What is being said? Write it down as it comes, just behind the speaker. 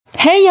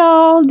Hey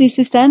y'all, this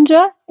is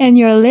Sandra, and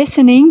you're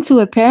listening to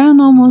a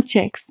Paranormal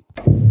Chicks.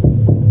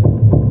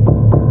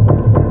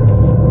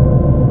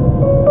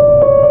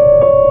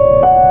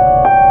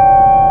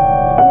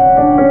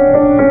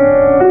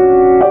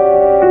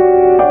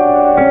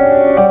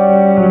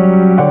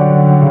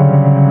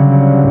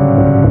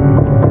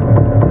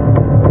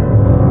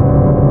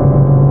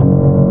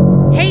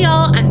 Hey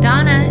y'all, I'm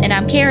Donna. And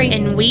I'm Carrie.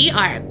 And we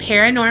are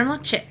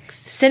Paranormal Chicks.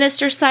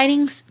 Sinister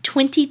Sightings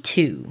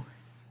 22.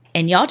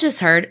 And y'all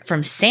just heard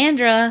from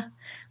Sandra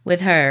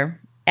with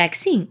her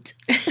accent.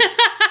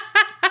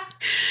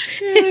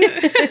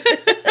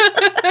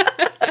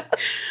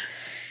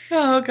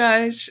 Oh,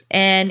 gosh.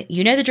 And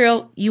you know the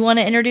drill. You want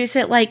to introduce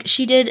it like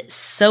she did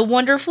so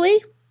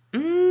wonderfully?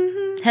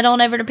 Mm-hmm. Head on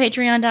over to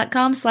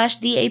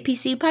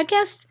patreon.com/theapc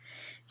podcast.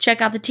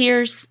 Check out the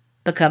tiers.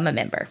 Become a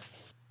member.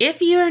 If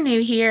you are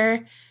new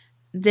here,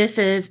 this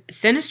is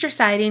Sinister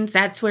Sightings.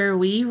 That's where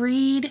we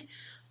read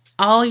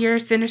all your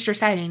Sinister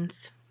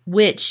Sightings.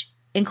 Which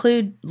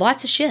include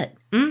lots of shit.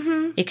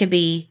 Mm-hmm. It could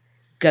be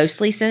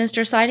ghostly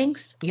sinister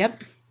sightings.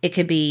 Yep. It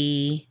could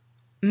be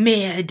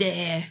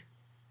murder.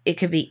 It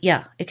could be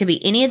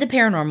any of the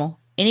paranormal,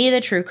 any of the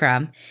true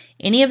crime,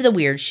 any of the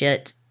weird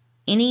shit,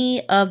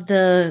 any of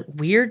the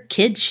weird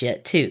kid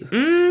shit, too.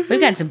 Mm-hmm. We've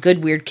got some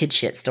good weird kid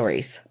shit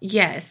stories.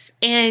 Yes.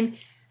 And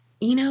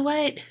you know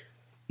what?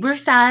 We're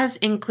size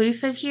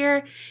inclusive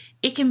here.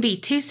 It can be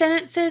 2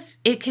 sentences.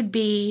 It could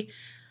be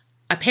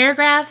a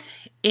paragraph.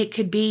 It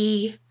could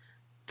be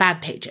 5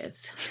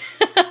 pages.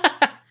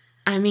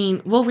 I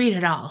mean, we'll read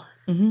it all.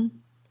 Mm-hmm.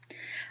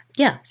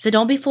 Yeah, so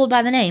don't be fooled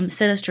by the name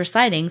Sinister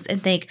Sightings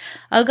and think,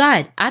 oh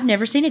God, I've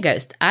never seen a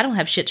ghost. I don't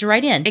have shit to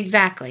write in.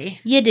 Exactly.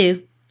 You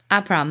do.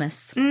 I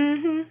promise.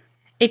 Mm-hmm.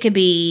 It could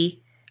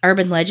be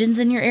urban legends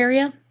in your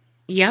area.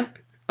 Yep.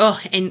 Oh,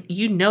 and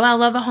you know I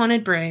love a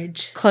haunted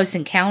bridge. Close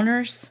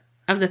encounters.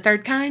 Of the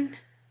third kind?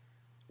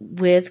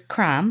 With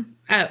crime.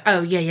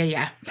 Oh,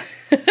 yeah.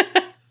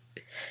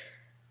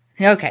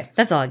 Okay,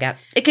 that's all I got.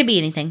 It could be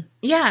anything.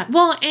 Yeah,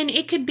 well, and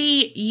it could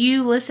be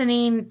you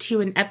listening to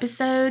an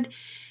episode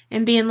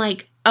and being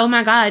like, oh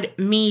my God,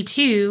 me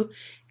too,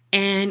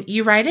 and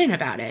you write in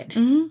about it.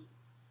 Mm-hmm.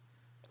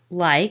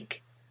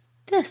 Like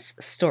this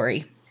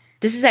story.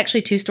 This is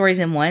actually 2 stories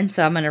in one,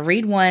 so I'm going to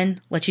read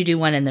one, let you do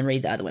one, and then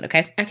read the other one,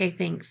 okay? Okay,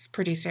 thanks,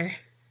 producer.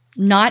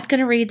 Not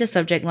going to read the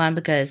subject line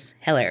because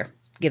hell air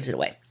gives it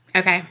away.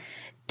 Okay.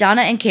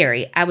 Donna and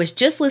Carrie, I was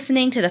just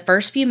listening to the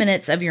first few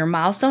minutes of your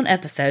milestone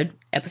episode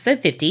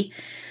 50,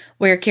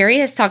 where Carrie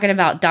is talking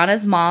about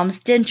Donna's mom's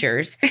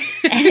dentures,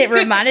 and it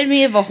reminded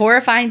me of a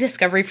horrifying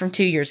discovery from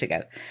 2 years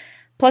ago.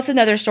 Plus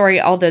another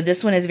story, although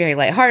this one is very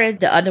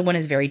lighthearted, the other one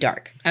is very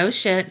dark. Oh,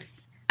 shit.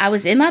 I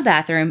was in my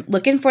bathroom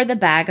looking for the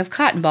bag of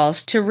cotton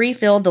balls to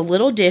refill the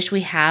little dish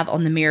we have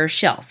on the mirror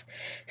shelf.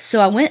 So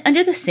I went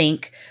under the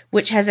sink,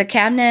 which has a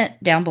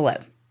cabinet down below.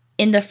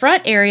 In the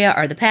front area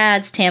are the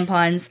pads,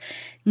 tampons.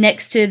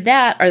 Next to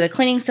that are the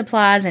cleaning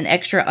supplies and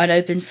extra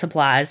unopened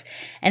supplies.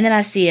 And then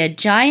I see a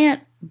giant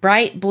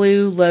bright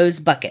blue Lowe's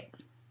bucket.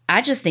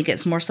 I just think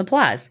it's more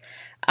supplies.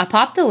 I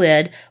pop the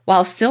lid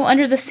while still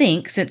under the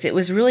sink since it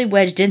was really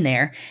wedged in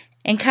there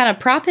and kind of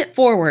prop it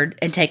forward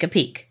and take a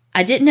peek.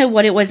 I didn't know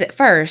what it was at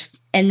first,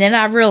 and then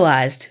I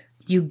realized,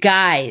 you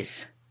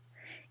guys,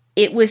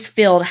 it was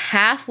filled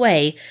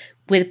halfway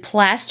with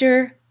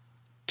plaster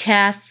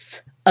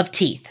casts of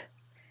teeth.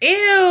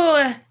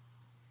 Ew!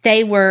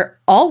 They were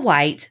all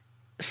white.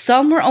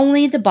 Some were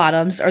only the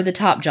bottoms or the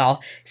top jaw.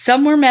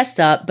 Some were messed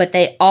up, but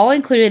they all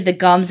included the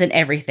gums and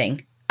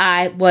everything.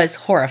 I was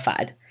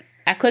horrified.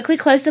 I quickly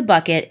closed the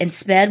bucket and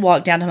sped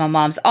walked down to my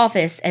mom's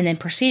office and then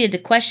proceeded to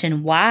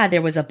question why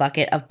there was a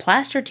bucket of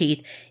plaster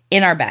teeth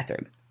in our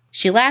bathroom.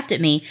 She laughed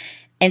at me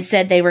and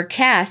said they were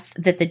casts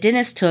that the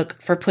dentist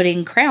took for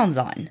putting crowns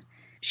on.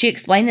 She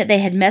explained that they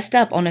had messed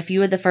up on a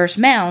few of the first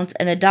mounds,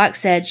 and the doc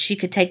said she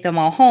could take them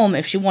all home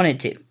if she wanted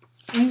to.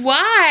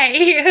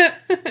 Why?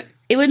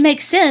 It would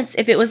make sense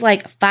if it was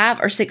like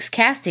 5 or 6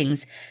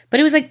 castings, but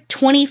it was like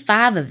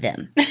 25 of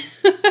them.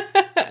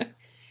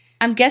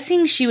 I'm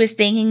guessing she was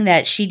thinking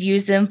that she'd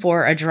use them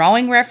for a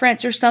drawing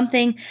reference or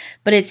something,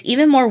 but it's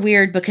even more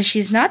weird because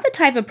she's not the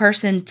type of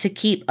person to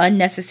keep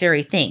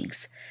unnecessary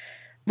things.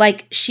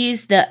 Like,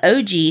 she's the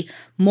OG,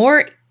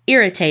 more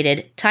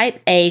irritated, type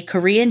A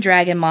Korean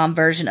dragon mom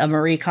version of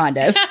Marie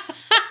Kondo.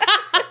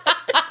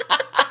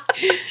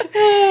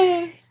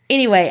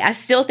 Anyway, I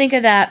still think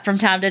of that from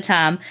time to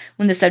time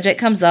when the subject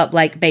comes up,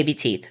 like baby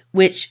teeth,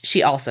 which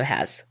she also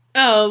has.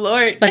 Oh,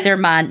 Lord. But they're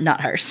mine,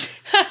 not hers.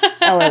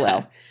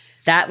 LOL.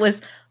 That was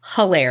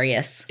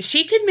hilarious.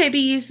 She could maybe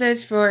use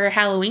those for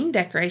Halloween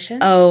decorations.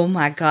 Oh,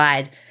 my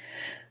God.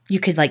 You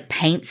could, like,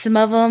 paint some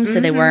of them so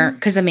they weren't,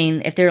 because, I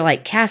mean, if they're,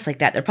 like, cast like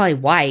that, they're probably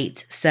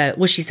white. So,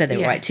 well, she said they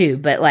were white, too.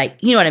 But, like,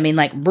 you know what I mean?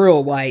 Like,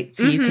 real white.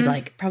 So you could,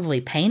 like,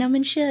 probably paint them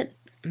and shit.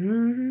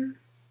 Mm-hmm.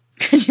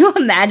 Could you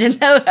imagine,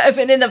 though,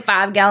 opening a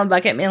 5-gallon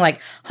bucket and being like,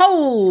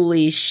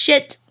 holy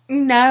shit.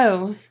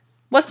 No.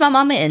 What's my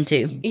mama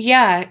into?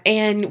 Yeah,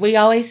 and we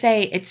always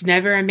say it's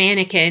never a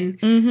mannequin.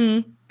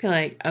 Mm-hmm. Feel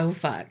like, oh,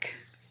 fuck.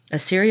 A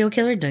serial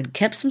killer done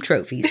kept some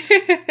trophies.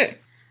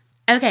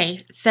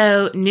 Okay,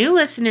 so new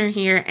listener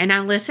here, and I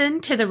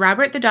listened to the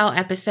Robert the Doll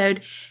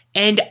episode,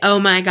 and oh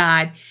my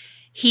God,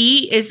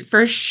 he is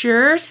for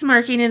sure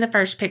smirking in the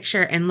first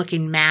picture and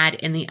looking mad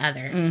in the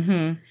other.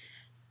 Mm-hmm.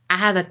 I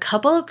have a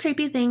couple of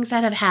creepy things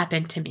that have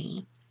happened to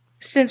me.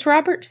 Since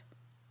Robert?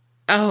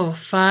 Oh,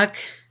 fuck.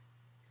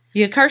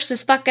 You cursed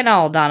us fucking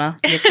all, Donna.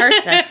 You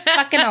cursed us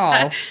fucking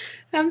all.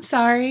 I'm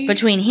sorry.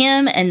 Between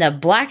him and the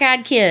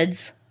black-eyed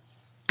kids.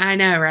 I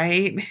know,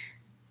 right?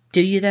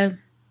 Do you, though?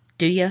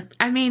 Do you?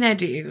 I mean, I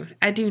do.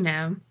 I do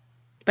know.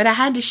 But I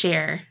had to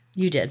share.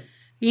 You did.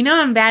 You know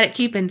I'm bad at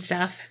keeping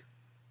stuff.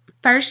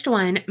 First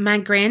one, my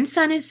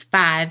grandson is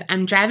 5.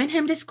 I'm driving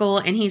him to school,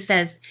 and he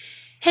says,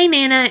 "Hey,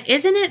 Nana,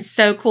 isn't it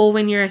so cool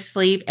when you're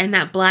asleep and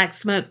that black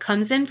smoke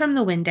comes in from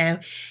the window,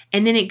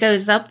 and then it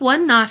goes up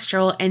one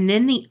nostril and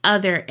then the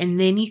other, and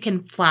then you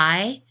can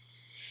fly?"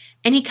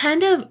 And he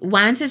kind of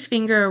winds his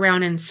finger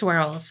around and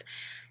swirls.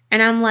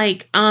 And I'm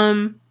like,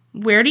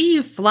 where do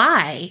you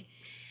fly?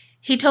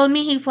 He told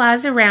me he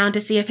flies around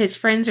to see if his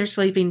friends are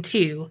sleeping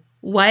too.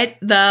 What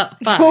the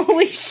fuck?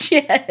 Holy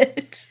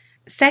shit.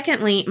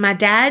 Secondly, my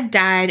dad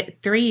died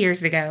 3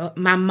 years ago.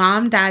 My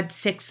mom died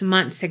 6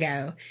 months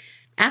ago.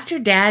 After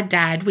Dad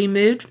died, we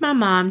moved my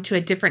mom to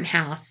a different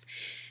house.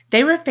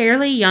 They were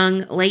fairly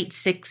young, late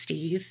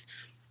 60s.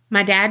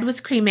 My dad was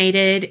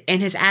cremated,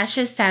 and his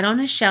ashes sat on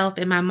a shelf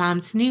in my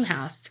mom's new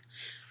house.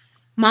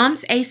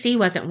 Mom's AC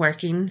wasn't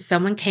working.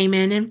 Someone came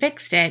in and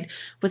fixed it,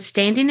 was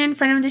standing in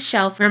front of the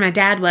shelf where my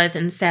dad was,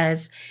 and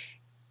says,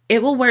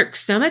 "It will work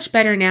so much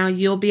better now.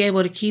 You'll be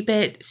able to keep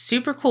it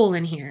super cool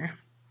in here."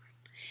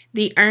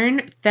 The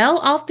urn fell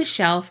off the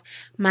shelf.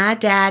 My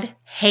dad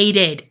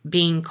hated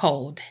being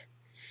cold.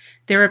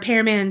 The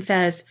repairman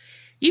says,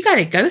 "You got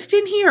a ghost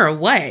in here or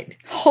what?"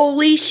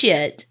 Holy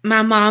shit.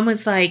 My mom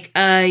was like,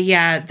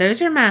 yeah,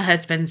 those are my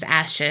husband's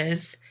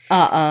ashes."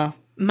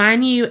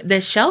 Mind you,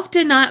 the shelf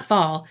did not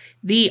fall.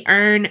 The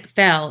urn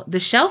fell. The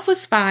shelf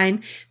was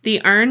fine.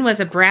 The urn was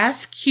a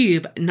brass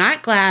cube,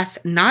 not glass,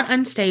 not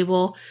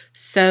unstable.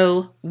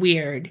 So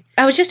weird.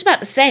 I was just about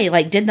to say,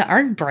 like, did the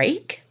urn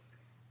break?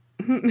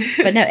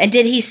 But no. And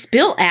did he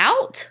spill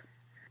out?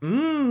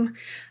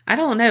 I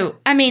don't know.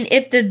 I mean,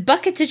 if the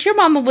bucket that your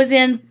mama was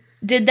in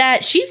did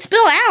that, she'd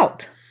spill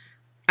out.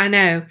 I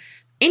know.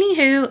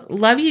 Anywho,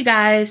 love you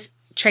guys,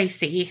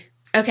 Tracy.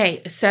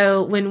 Okay,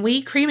 so when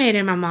we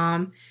cremated my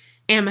mom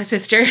and my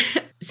sister,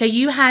 so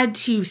you had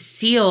to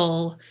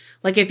seal,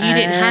 like if you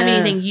didn't have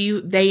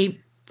anything, they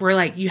were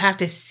like, you have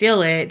to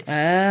seal it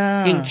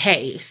in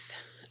case.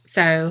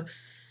 So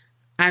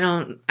I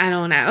don't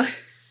know.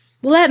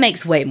 Well, that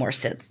makes way more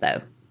sense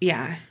though.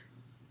 Yeah.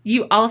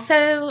 You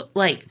also,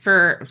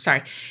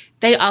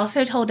 they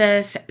also told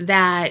us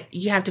that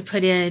you have to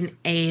put in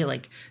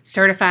a,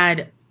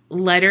 certified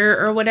letter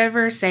or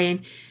whatever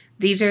saying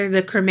these are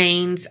the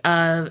cremains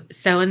of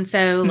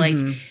so-and-so,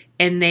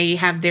 and they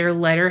have their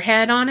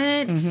letterhead on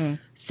it. Mm-hmm.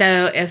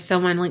 So if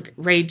someone,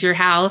 raids your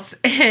house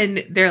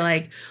and they're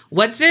like,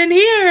 "What's in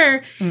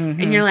here?"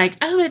 Mm-hmm. And you're like,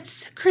 "Oh,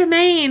 it's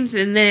cremains."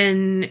 And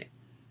then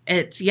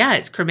it's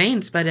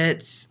cremains, but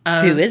it's...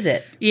 who is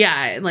it?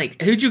 Yeah,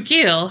 who'd you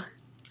kill?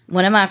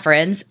 One of my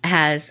friends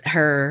has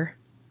her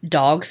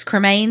dog's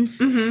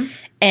cremains,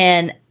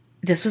 and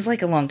this was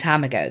a long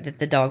time ago that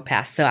the dog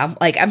passed. So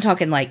I'm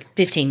talking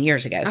 15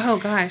 years ago. Oh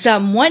gosh. So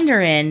I'm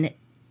wondering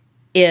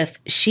if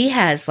she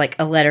has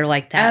a letter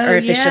like that, or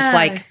if it's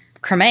just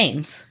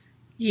cremains.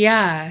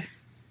 Yeah.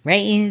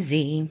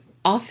 Crazy.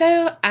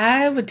 Also,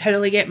 I would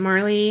totally get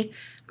Marley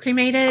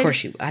cremated. Of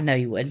course I know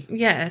you would.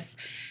 Yes.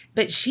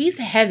 But she's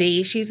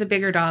heavy. She's a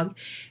bigger dog.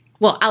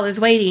 Well, I was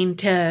waiting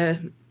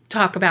to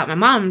talk about my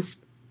mom's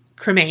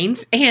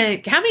cremains.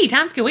 And how many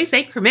times can we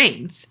say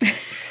cremains?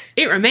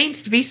 It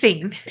remains to be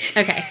seen.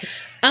 Okay.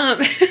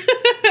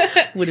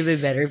 Would have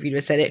been better if you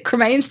just said it.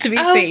 Cremains to be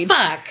seen. Oh,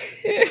 fuck.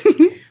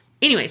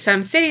 Anyway, so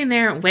I'm sitting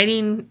there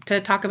waiting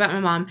to talk about my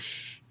mom.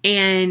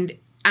 And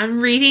I'm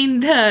reading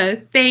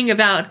the thing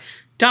about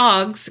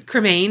dogs'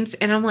 cremains.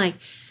 And I'm like,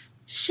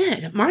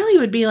 shit, Marley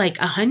would be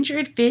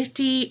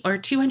 $150 or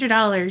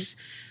 $200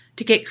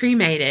 to get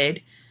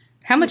cremated.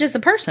 How much is a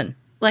person?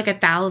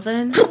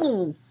 $1,000.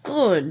 Oh,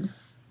 good.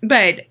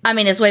 But I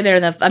mean, it's way better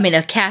than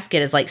a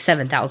casket is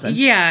 $7,000.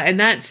 Yeah, and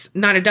that's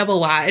not a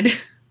double wide.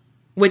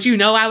 Which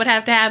I would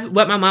have to have,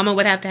 what my mama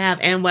would have to have,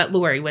 and what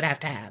Lori would have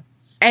to have.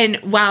 And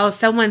while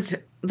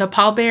the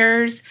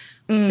pallbearers,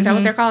 is that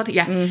what they're called?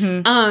 Yeah.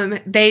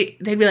 Mm-hmm. They'd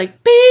be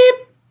like, beep,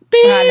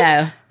 beep, I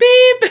know.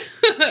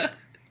 beep.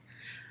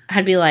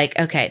 I'd be like,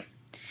 okay.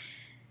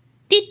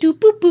 Deep doop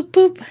boop boop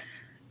boop.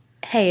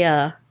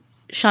 Hey,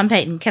 Sean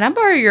Payton, can I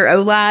borrow your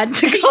O-line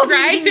to go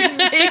right?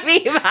 meet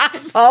me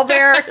my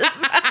pallbearers?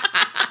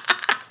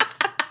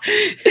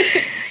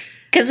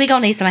 Because we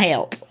gonna need some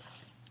help.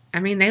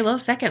 I mean, they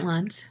love second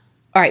lines.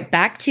 All right,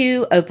 back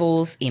to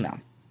Opal's email.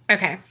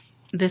 Okay.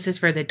 This is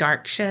for the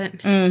dark shit.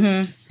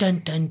 Mm-hmm. Dun,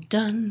 dun,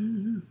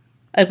 dun.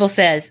 Opal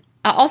says,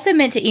 I also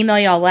meant to email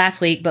y'all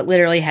last week, but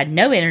literally had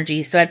no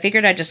energy, so I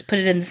figured I'd just put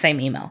it in the same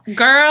email.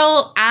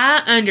 Girl,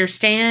 I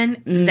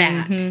understand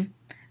that.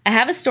 I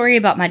have a story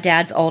about my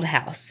dad's old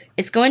house.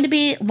 It's going to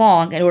be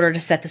long in order to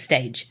set the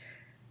stage.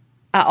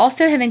 I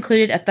also have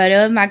included a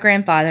photo of my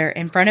grandfather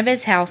in front of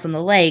his house on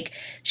the lake,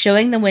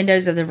 showing the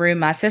windows of the room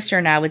my sister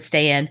and I would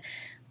stay in,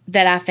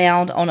 that I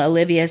found on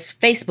Olivia's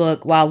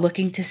Facebook while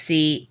looking to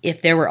see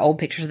if there were old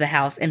pictures of the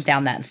house, and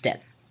found that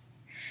instead.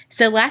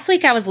 So last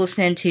week I was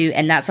listening to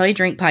And That's All You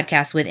Drink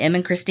podcast with Em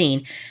and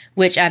Christine,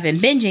 which I've been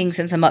binging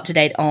since I'm up to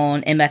date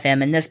on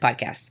MFM and this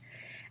podcast.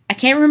 I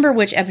can't remember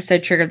which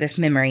episode triggered this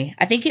memory.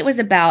 I think it was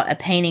about a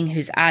painting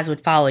whose eyes would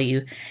follow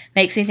you.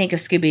 Makes me think of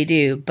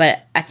Scooby-Doo,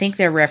 but I think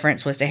their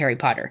reference was to Harry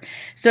Potter.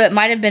 So it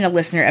might have been a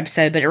listener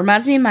episode, but it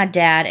reminds me of my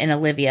dad and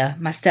Olivia,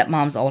 my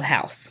stepmom's old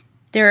house.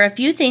 There are a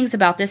few things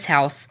about this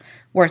house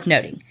worth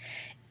noting.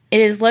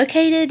 It is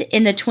located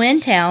in the Twin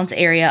Towns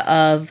area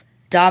of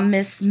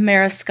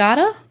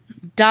Damariscotta?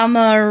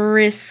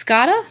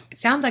 It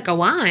sounds like a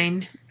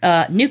wine.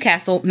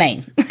 Newcastle,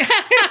 Maine.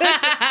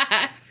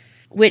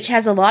 Which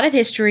has a lot of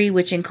history,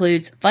 which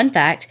includes, fun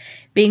fact,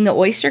 being the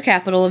oyster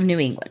capital of New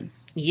England.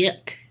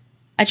 Yuck.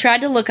 I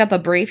tried to look up a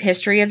brief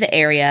history of the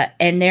area,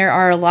 and there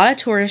are a lot of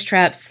tourist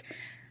traps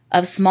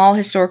of small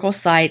historical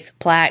sites,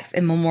 plaques,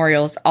 and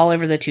memorials all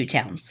over the two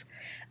towns.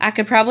 I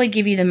could probably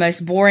give you the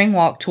most boring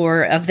walk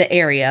tour of the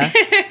area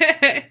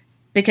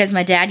because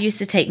my dad used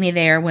to take me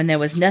there when there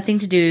was nothing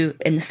to do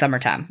in the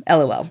summertime.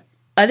 LOL.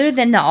 Other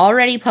than the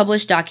already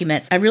published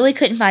documents, I really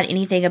couldn't find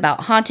anything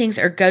about hauntings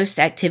or ghost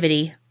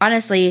activity.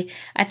 Honestly,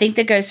 I think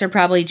the ghosts are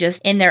probably just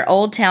in their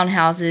old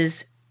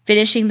townhouses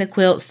finishing the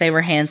quilts they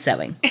were hand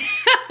sewing.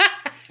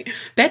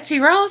 Betsy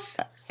Ross?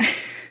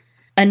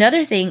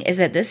 Another thing is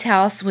that this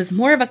house was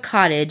more of a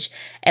cottage,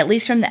 at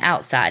least from the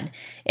outside.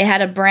 It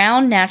had a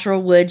brown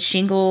natural wood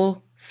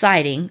shingle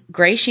siding,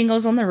 gray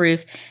shingles on the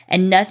roof,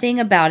 and nothing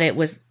about it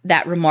was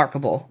that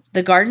remarkable.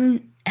 The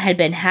garden had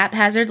been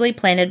haphazardly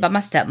planted by my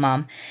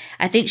stepmom.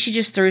 I think she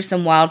just threw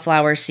some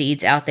wildflower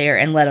seeds out there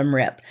and let them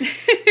rip.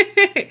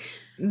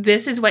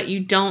 This is what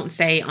you don't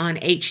say on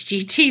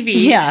HGTV.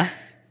 Yeah.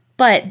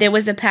 But there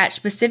was a patch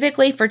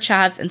specifically for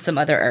chives and some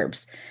other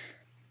herbs.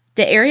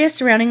 The area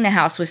surrounding the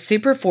house was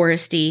super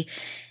foresty.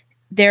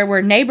 There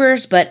were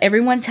neighbors, but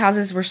everyone's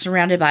houses were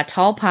surrounded by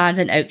tall pines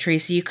and oak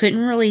trees, so you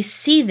couldn't really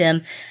see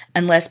them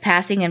unless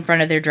passing in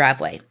front of their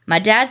driveway. My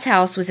dad's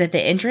house was at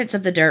the entrance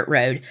of the dirt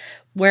road,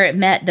 where it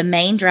met the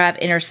main drive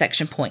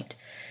intersection point.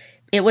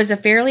 It was a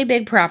fairly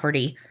big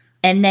property,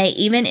 and they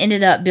even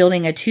ended up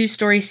building a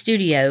 2-story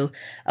studio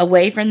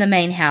away from the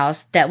main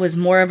house that was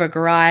more of a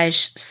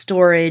garage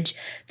storage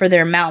for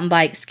their mountain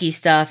bike, ski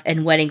stuff,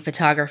 and wedding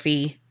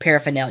photography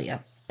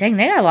paraphernalia. Dang,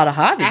 they got a lot of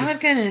hobbies. I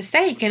was going to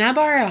say, can I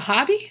borrow a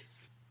hobby?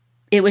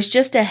 It was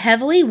just a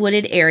heavily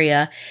wooded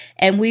area,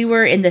 and we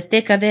were in the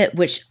thick of it,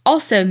 which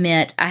also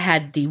meant I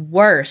had the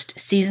worst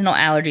seasonal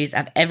allergies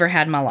I've ever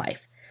had in my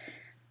life.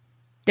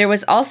 There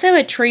was also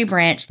a tree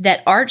branch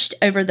that arched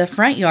over the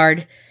front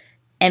yard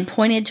and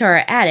pointed to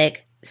our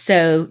attic,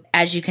 so,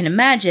 as you can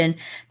imagine,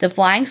 the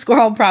flying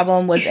squirrel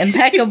problem was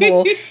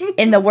impeccable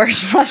in the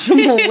worst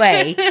possible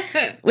way,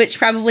 which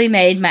probably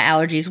made my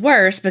allergies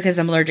worse because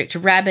I'm allergic to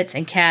rabbits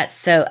and cats,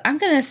 so I'm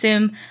going to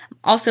assume I'm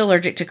also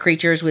allergic to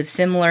creatures with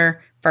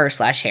similar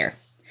fur/hair.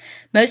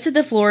 Most of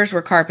the floors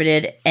were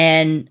carpeted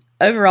and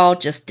overall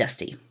just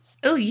dusty.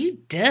 Oh, you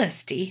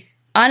dusty.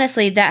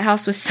 Honestly, that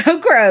house was so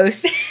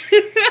gross.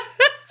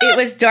 It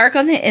was dark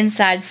on the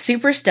inside,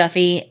 super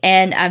stuffy,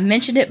 and I've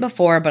mentioned it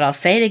before, but I'll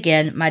say it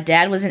again. My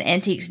dad was an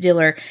antiques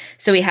dealer,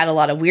 so he had a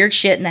lot of weird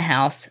shit in the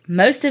house.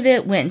 Most of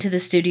it went into the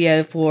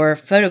studio for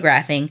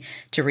photographing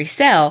to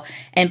resell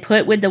and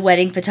put with the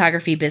wedding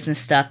photography business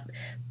stuff,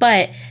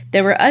 but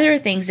there were other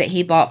things that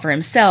he bought for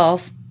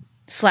himself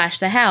 /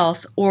 the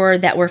house, or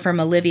that were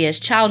from Olivia's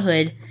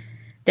childhood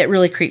that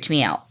really creeped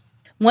me out.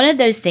 One of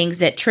those things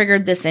that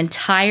triggered this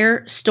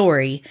entire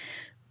story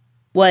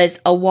was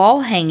a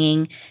wall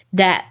hanging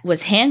that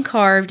was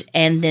hand-carved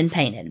and then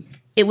painted.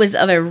 It was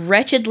of a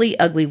wretchedly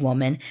ugly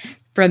woman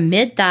from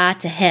mid-thigh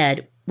to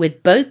head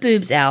with both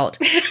boobs out,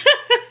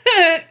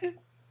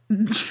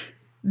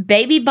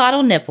 baby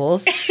bottle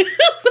nipples,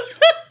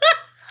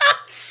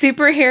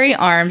 super hairy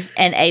arms,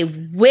 and a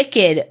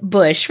wicked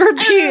bush for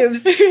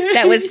pubes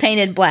that was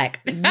painted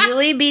black.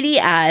 Really beady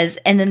eyes,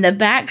 and in the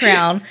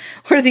background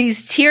were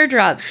these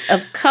teardrops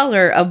of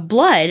color of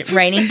blood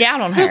raining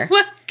down on her.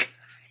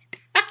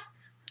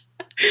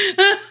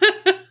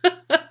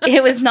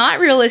 It was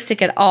not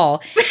realistic at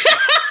all.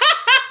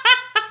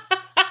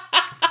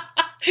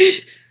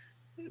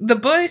 The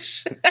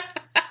bush.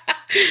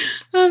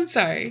 I'm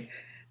sorry.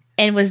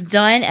 And was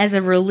done as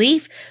a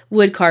relief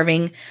wood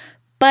carving,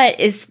 but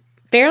is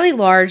fairly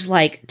large,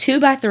 like 2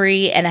 by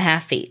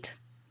 3.5 feet.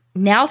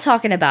 Now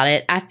talking about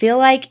it, I feel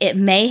like it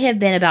may have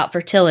been about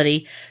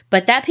fertility,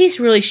 but that piece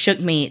really shook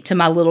me to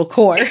my little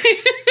core.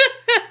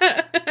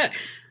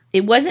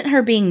 It wasn't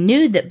her being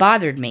nude that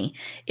bothered me.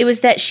 It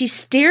was that she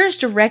stares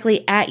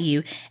directly at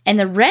you and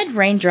the red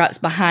raindrops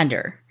behind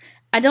her.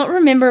 I don't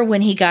remember when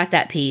he got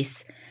that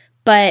piece,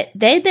 but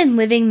they'd been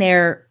living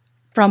there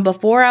from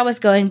before I was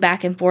going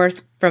back and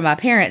forth from my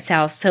parents'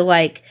 house, so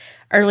like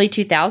early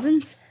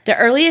 2000s. The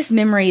earliest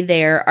memory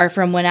there are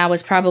from when I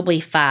was probably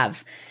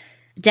 5.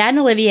 Dad and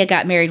Olivia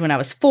got married when I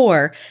was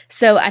 4,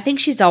 so I think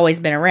she's always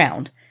been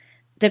around.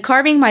 The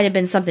carving might have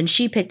been something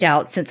she picked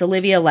out since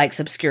Olivia likes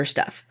obscure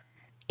stuff.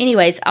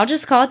 Anyways, I'll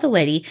just call it the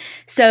lady.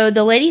 So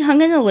the lady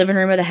hung in the living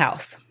room of the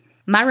house.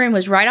 My room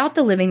was right off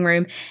the living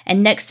room,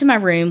 and next to my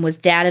room was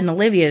Dad and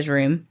Olivia's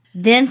room.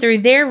 Then through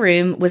their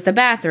room was the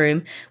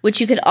bathroom, which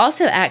you could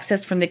also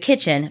access from the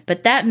kitchen,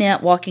 but that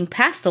meant walking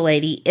past the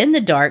lady in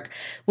the dark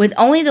with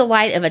only the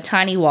light of a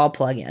tiny wall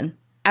plug-in.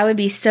 I would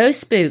be so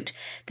spooked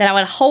that I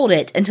would hold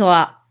it until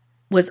I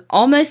was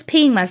almost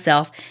peeing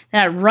myself,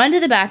 then I'd run to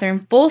the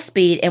bathroom full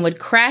speed and would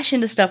crash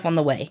into stuff on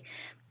the way.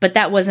 But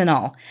that wasn't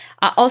all.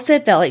 I also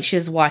felt like she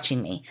was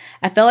watching me.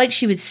 I felt like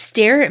she would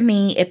stare at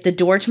me if the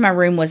door to my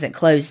room wasn't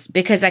closed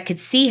because I could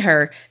see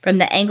her from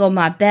the angle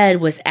my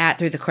bed was at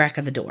through the crack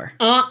of the door.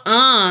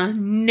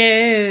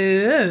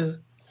 No.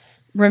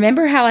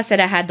 Remember how I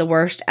said I had the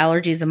worst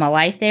allergies of my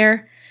life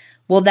there?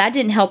 Well, that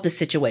didn't help the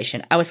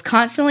situation. I was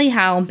constantly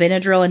high on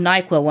Benadryl and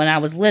NyQuil when I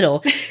was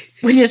little,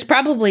 which is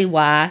probably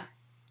why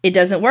it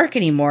doesn't work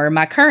anymore in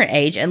my current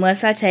age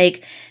unless I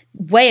take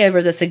way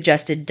over the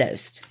suggested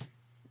dose.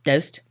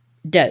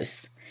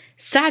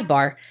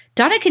 Sidebar,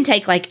 Donna can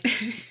take like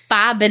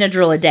 5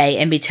 Benadryl a day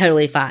and be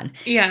totally fine.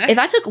 Yeah. If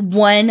I took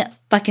 1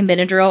 fucking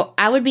Benadryl,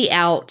 I would be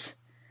out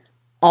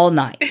all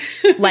night.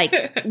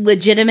 Like,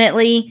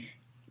 legitimately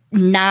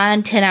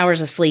 9-10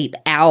 hours of sleep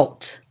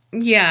out.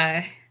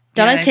 Yeah.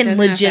 Donna can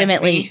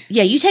legitimately...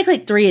 Yeah, you take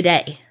like 3 a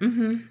day.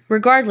 Mm-hmm.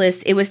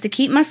 Regardless, it was to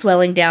keep my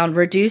swelling down,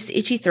 reduce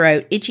itchy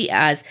throat, itchy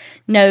eyes,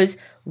 nose,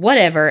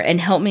 whatever, and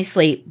help me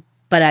sleep.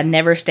 But I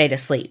never stayed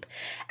asleep.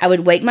 I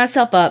would wake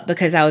myself up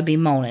because I would be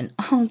moaning.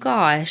 Oh,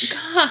 gosh.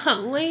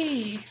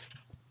 Golly.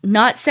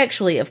 Not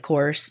sexually, of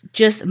course.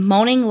 Just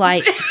moaning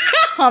like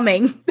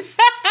humming.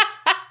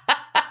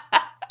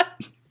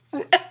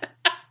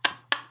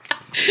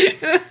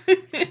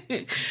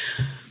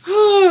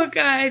 Oh,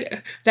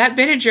 God. That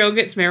Benadryl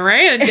gets me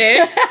randy.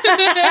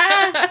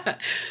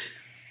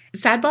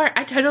 Sidebar,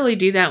 I totally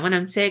do that when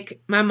I'm sick.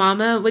 My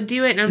mama would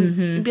do it,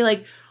 and I'd be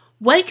like,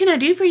 what can I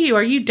do for you?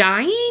 Are you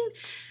dying?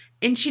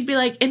 And she'd be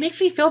like, it makes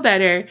me feel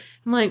better.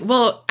 I'm like,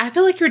 well, I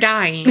feel like you're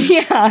dying.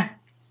 Yeah.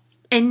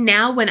 And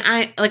now when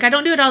I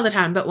don't do it all the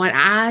time, but when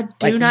I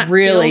do not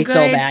really feel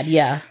good, bad,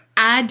 yeah.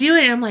 I do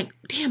it and I'm like,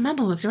 damn,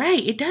 Mama was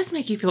right. It does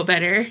make you feel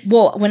better.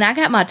 Well, when I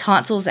got my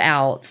tonsils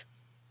out,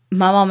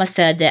 my mama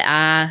said that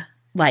I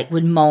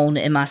would moan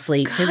in my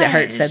sleep because it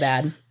hurt so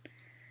bad.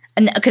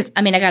 And because,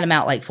 I got them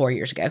out like 4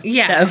 years ago.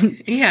 Yeah. So,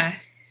 yeah.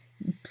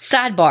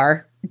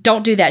 Sidebar,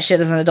 don't do that shit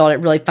as an adult.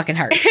 It really fucking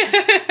hurts.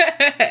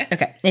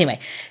 Okay. Anyway,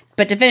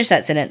 but to finish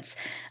that sentence,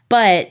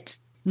 but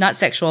not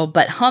sexual,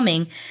 but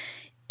humming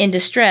in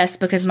distress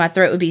because my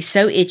throat would be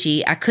so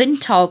itchy. I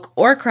couldn't talk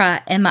or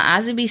cry and my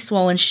eyes would be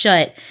swollen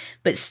shut,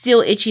 but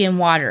still itchy and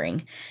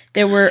watering.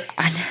 There were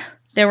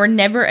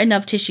never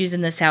enough tissues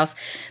in this house.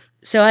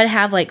 So I'd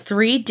have like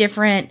 3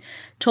 different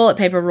toilet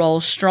paper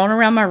rolls strewn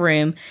around my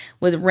room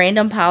with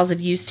random piles of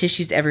used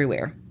tissues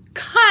everywhere.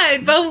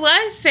 God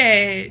bless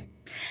it.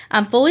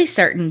 I'm fully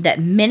certain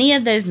that many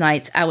of those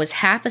nights I was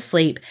half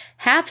asleep,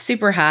 half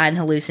super high and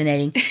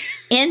hallucinating,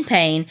 in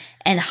pain,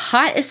 and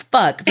hot as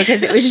fuck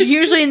because it was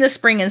usually in the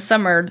spring and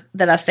summer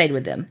that I stayed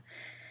with them.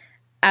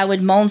 I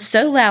would moan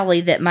so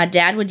loudly that my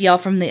dad would yell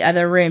from the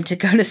other room to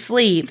go to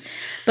sleep,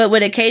 but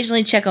would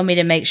occasionally check on me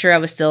to make sure I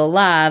was still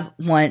alive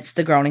once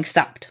the groaning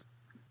stopped.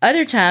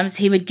 Other times,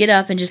 he would get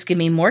up and just give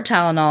me more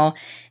Tylenol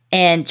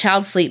and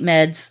child sleep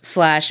meds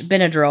 /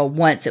 Benadryl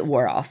once it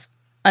wore off.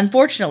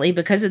 Unfortunately,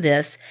 because of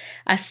this,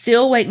 I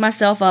still wake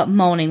myself up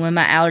moaning when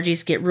my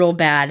allergies get real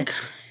bad.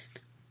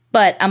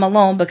 But I'm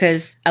alone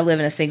because I live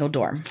in a single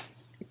dorm.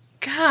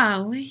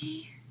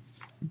 Golly.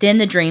 Then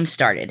the dream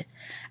started.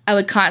 I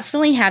would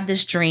constantly have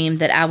this dream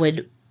that I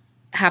would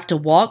have to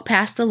walk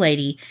past the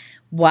lady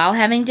while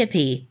having to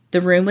pee.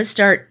 The room would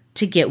start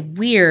to get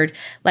weird,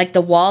 like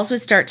the walls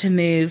would start to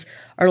move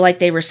or like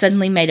they were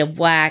suddenly made of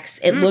wax.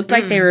 It looked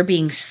like they were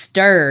being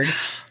stirred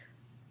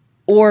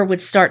or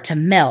would start to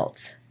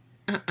melt.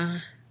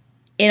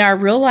 In our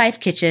real-life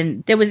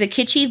kitchen, there was a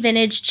kitschy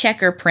vintage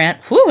checker print.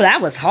 Whew,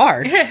 that was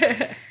hard.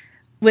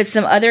 With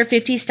some other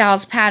 50s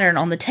styles pattern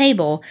on the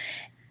table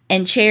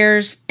and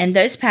chairs, and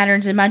those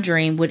patterns in my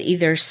dream would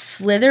either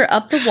slither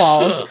up the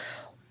walls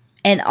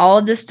and all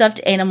of the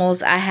stuffed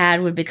animals I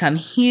had would become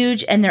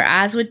huge and their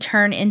eyes would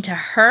turn into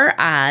her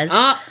eyes.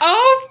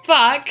 Oh,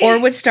 fuck. Or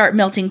would start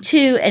melting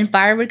too and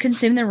fire would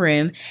consume the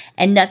room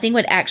and nothing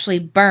would actually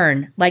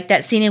burn. Like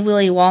that scene in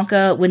Willy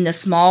Wonka when the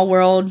small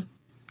world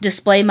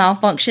display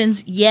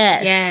malfunctions?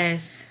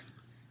 Yes.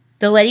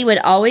 The lady would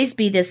always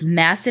be this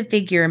massive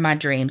figure in my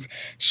dreams.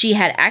 She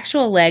had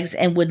actual legs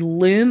and would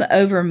loom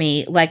over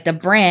me like the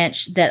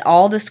branch that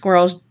all the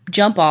squirrels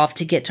jump off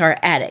to get to our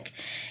attic.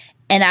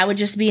 And I would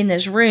just be in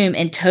this room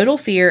in total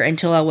fear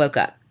until I woke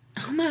up.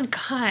 Oh my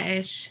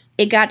gosh.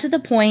 It got to the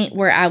point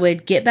where I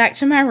would get back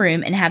to my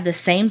room and have the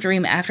same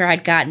dream after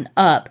I'd gotten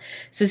up.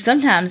 So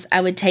sometimes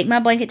I would take my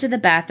blanket to the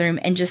bathroom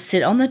and just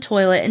sit on the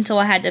toilet until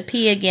I had to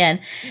pee again.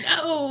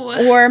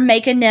 No. Or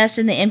make a nest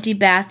in the empty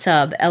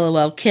bathtub,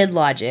 LOL, kid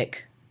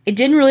logic. It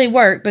didn't really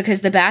work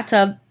because the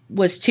bathtub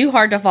was too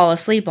hard to fall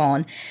asleep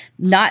on.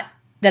 Not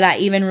that I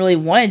even really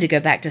wanted to go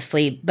back to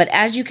sleep, but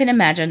as you can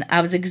imagine,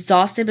 I was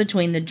exhausted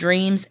between the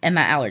dreams and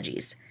my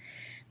allergies.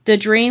 The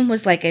dream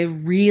was like a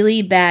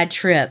really bad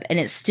trip, and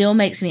it still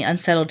makes me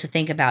unsettled to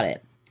think about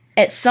it.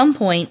 At some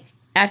point,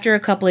 after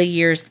a couple of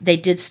years, they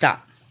did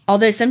stop.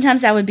 Although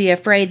sometimes I would be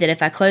afraid that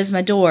if I closed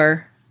my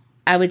door,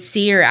 I would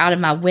see her out of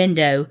my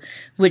window,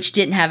 which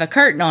didn't have a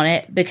curtain on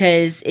it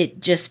because it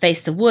just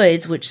faced the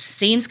woods, which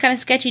seems kind of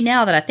sketchy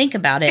now that I think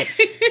about it.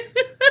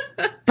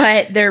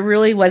 But there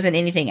really wasn't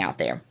anything out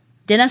there.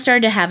 Then I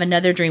started to have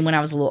another dream when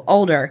I was a little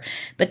older,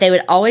 but they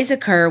would always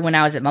occur when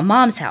I was at my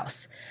mom's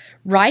house.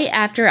 Right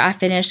after I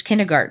finished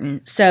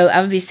kindergarten, so I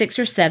would be 6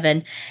 or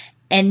 7,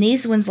 and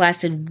these ones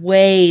lasted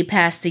way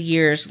past the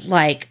years,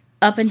 like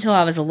up until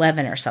I was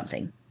 11 or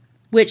something,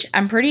 which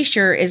I'm pretty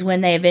sure is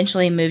when they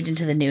eventually moved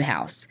into the new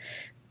house.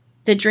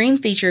 The dream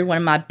featured one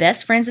of my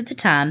best friends at the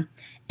time,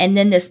 and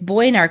then this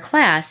boy in our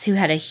class who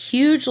had a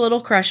huge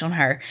little crush on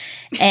her,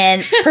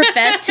 and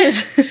professed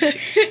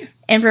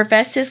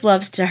his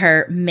love to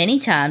her many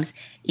times,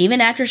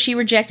 even after she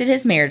rejected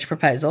his marriage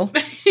proposal.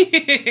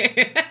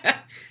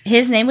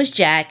 His name was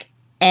Jack,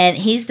 and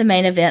he's the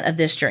main event of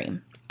this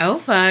dream. Oh,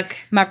 fuck.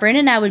 My friend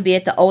and I would be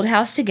at the old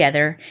house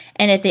together,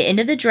 and at the end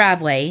of the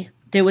driveway,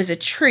 there was a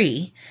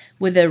tree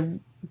with a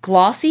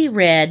glossy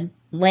red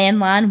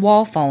landline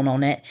wall phone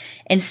on it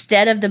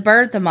instead of the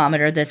bird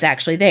thermometer that's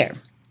actually there.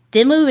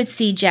 Then we would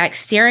see Jack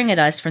staring at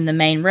us from the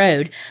main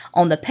road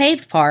on the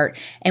paved part,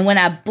 and when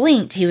I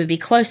blinked, he would be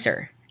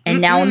closer,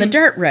 and now on the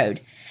dirt road.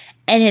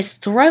 And his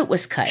throat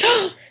was cut,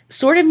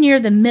 sort of near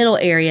the middle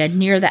area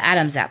near the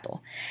Adam's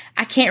apple.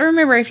 I can't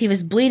remember if he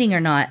was bleeding or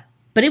not,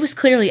 but it was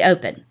clearly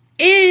open.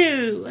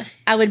 Ew.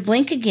 I would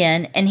blink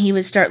again, and he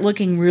would start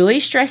looking really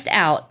stressed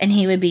out, and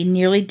he would be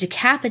nearly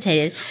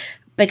decapitated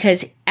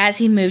because as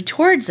he moved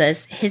towards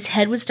us, his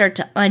head would start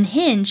to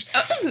unhinge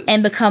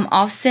and become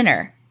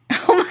off-center.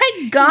 Oh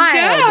my God.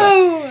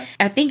 No.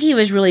 I think he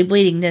was really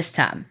bleeding this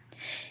time.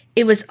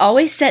 It was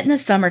always set in the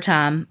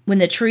summertime when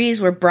the trees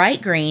were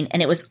bright green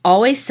and it was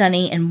always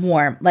sunny and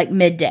warm, like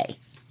midday.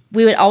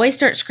 We would always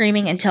start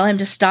screaming and tell him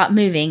to stop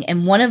moving,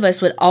 and one of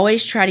us would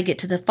always try to get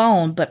to the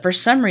phone, but for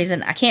some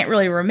reason, I can't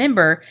really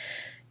remember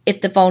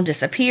if the phone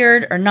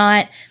disappeared or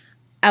not.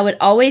 I would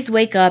always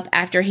wake up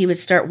after he would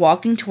start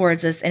walking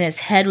towards us and his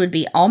head would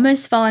be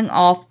almost falling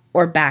off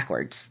or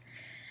backwards.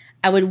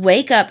 I would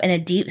wake up in a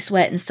deep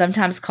sweat and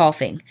sometimes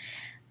coughing.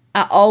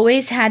 I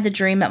always had the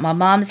dream at my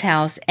mom's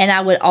house, and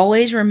I would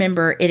always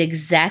remember it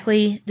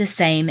exactly the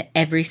same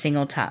every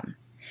single time.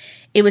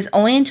 It was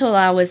only until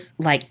I was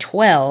like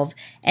 12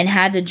 and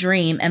had the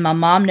dream and my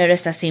mom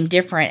noticed I seemed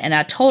different and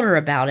I told her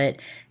about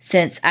it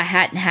since I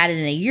hadn't had it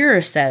in a year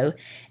or so,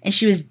 and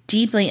she was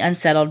deeply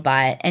unsettled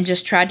by it and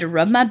just tried to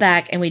rub my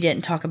back, and we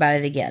didn't talk about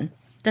it again.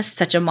 That's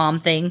such a mom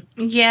thing.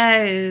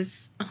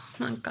 Yes. Oh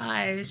my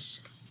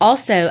gosh.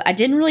 Also, I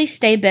didn't really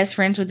stay best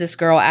friends with this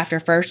girl after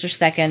first or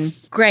second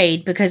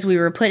grade because we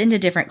were put into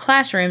different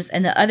classrooms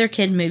and the other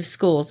kid moved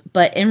schools,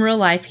 but in real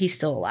life, he's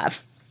still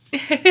alive.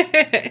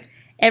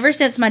 Ever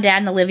since my dad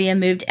and Olivia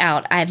moved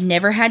out, I have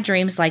never had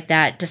dreams like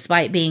that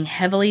despite being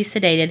heavily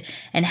sedated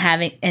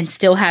and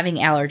still having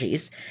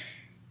allergies.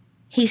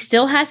 He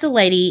still has the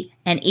lady,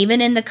 and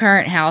even in the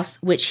current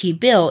house, which he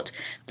built,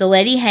 the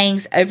lady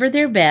hangs over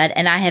their bed,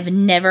 and I have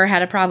never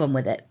had a problem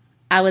with it.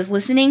 I was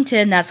listening to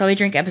And That's Why We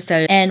Drink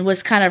episode and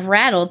was kind of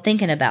rattled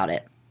thinking about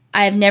it.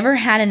 I have never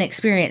had an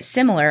experience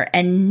similar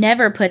and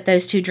never put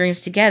those two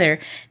dreams together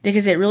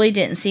because it really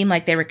didn't seem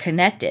like they were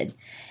connected.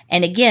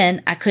 And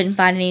again, I couldn't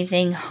find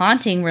anything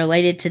haunting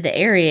related to the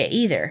area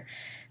either.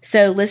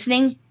 So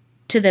listening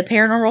to the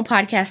paranormal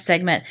podcast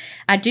segment,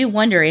 I do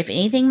wonder if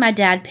anything my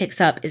dad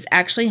picks up is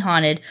actually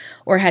haunted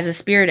or has a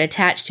spirit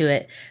attached to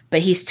it,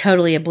 but he's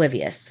totally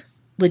oblivious.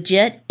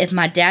 Legit, if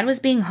my dad was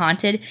being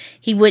haunted,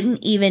 he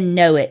wouldn't even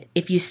know it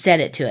if you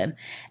said it to him.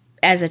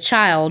 As a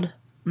child,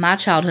 my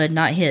childhood,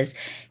 not his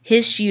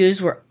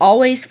shoes were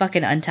always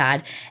fucking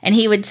untied, and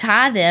he would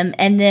tie them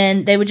and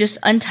then they would just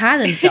untie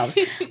themselves.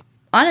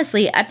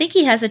 Honestly, I think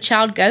he has a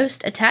child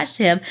ghost attached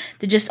to him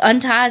that just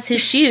unties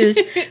his shoes,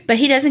 but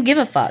he doesn't give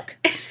a fuck.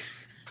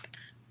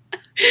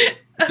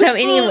 So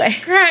anyway,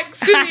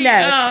 cracks me I know.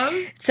 up.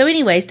 So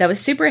anyways, that was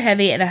super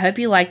heavy, and I hope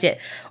you liked it,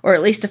 or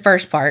at least the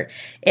first part.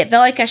 It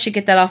felt like I should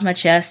get that off my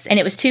chest, and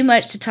it was too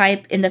much to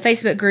type in the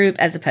Facebook group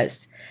as a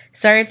post.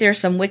 Sorry if there's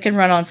some wicked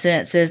run-on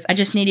sentences. I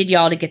just needed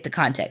y'all to get the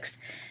context.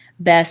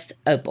 Best,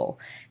 Opal.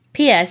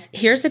 P.S.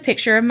 Here's the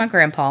picture of my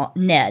grandpa,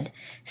 Ned,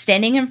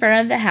 standing in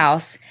front of the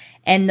house,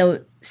 and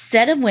the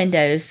set of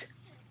windows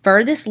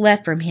furthest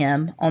left from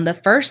him on the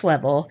first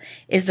level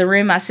is the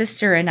room my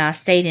sister and I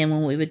stayed in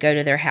when we would go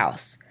to their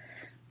house.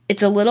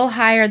 It's a little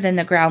higher than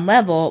the ground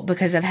level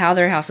because of how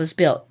their house was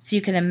built, so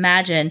you can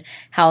imagine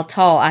how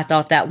tall I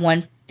thought that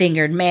one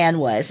fingered man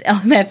was.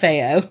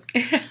 LMFAO.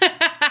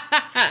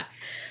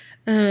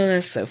 Oh,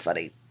 that's so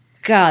funny.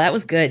 God, that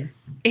was good.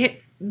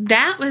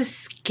 That was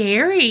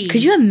scary.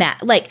 Could you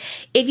imagine? Like,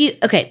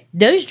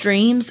 those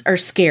dreams are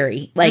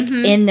scary, like,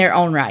 in their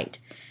own right.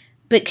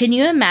 But can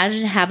you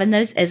imagine having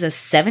those as a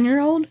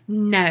 7-year-old?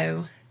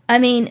 No. I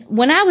mean,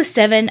 when I was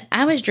 7,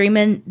 I was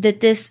dreaming that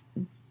this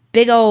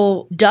big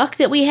old duck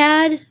that we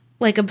had,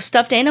 like a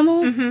stuffed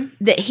animal,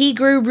 that he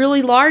grew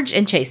really large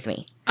and chased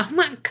me. Oh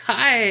my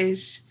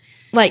gosh.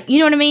 Like, you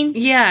know what I mean?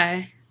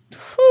 Yeah.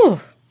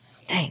 Whew.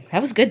 Dang, that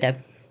was good though.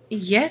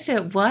 Yes,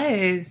 it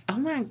was. Oh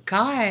my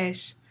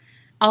gosh.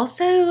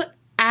 Also,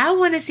 I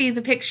want to see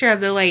the picture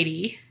of the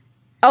lady.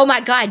 Oh my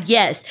God,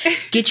 yes.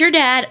 Get your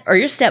dad or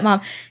your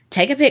stepmom,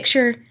 take a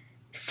picture,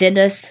 send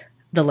us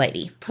the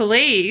lady.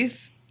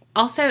 Please.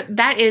 Also,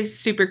 that is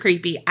super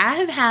creepy.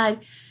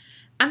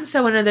 I'm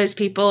so one of those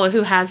people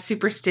who has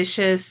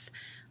superstitious,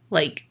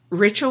 like,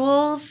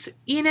 rituals,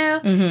 you know?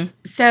 Mm-hmm.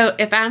 So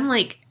if I'm,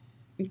 like,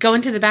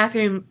 going to the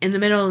bathroom in the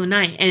middle of the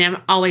night, and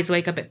I'm always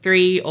wake up at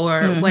 3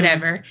 or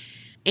whatever,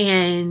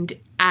 and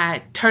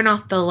I turn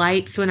off the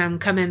lights when I'm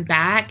coming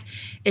back,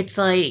 it's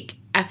like,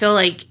 I feel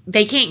like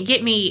they can't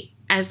get me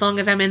as long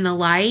as I'm in the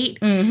light,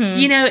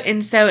 you know?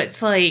 And so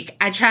it's like,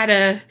 I try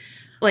to,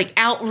 like,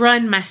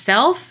 outrun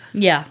myself.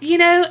 Yeah. You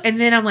know?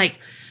 And then I'm like,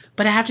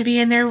 but I have to be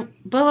in there, blah,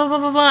 blah, blah,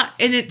 blah, blah.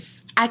 And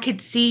I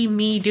could see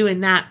me doing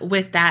that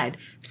with that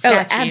statue.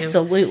 Oh,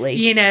 absolutely.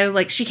 You know,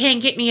 like, she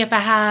can't get me if if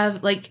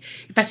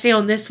I stay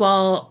on this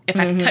wall, if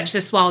I touch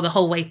this wall the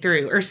whole way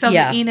through or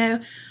something, you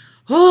know?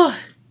 Oh,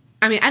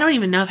 I mean, I don't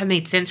even know if I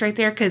made sense right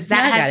there because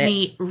that has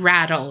me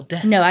rattled.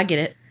 No, I get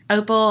it.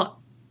 Opal,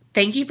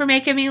 thank you for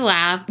making me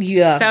laugh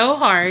so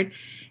hard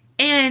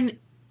and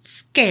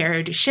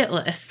scared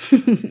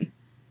shitless.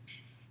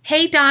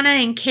 Hey, Donna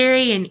and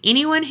Carrie and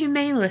anyone who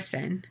may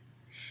listen.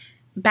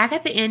 Back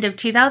at the end of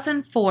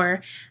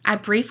 2004, I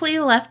briefly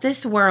left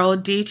this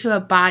world due to a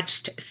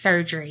botched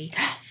surgery,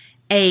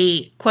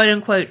 a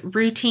quote-unquote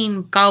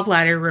routine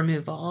gallbladder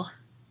removal.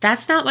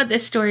 That's not what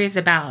this story is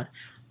about,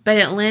 but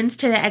it lends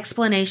to the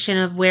explanation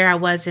of where I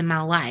was in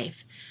my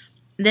life.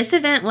 This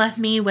event left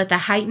me with a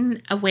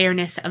heightened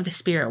awareness of the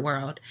spirit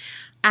world.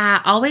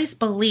 I always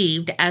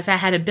believed, as I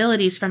had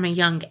abilities from a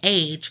young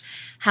age.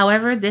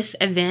 However, this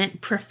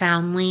event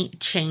profoundly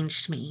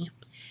changed me.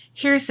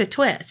 Here's the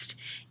twist.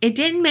 It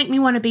didn't make me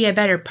want to be a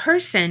better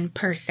person,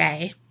 per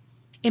se.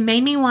 It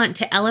made me want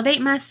to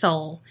elevate my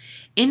soul.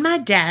 In my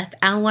death,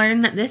 I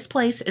learned that this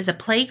place is a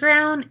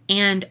playground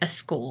and a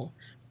school.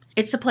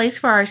 It's a place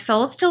for our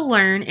souls to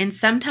learn, and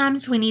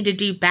sometimes we need to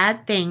do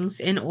bad things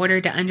in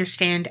order to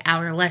understand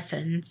our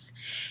lessons.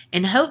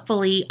 And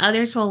hopefully,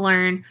 others will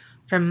learn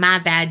from my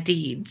bad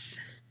deeds.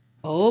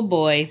 Oh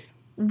boy.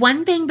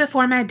 One thing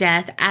before my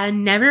death I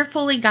never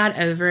fully got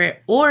over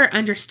it or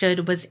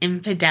understood was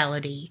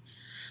infidelity.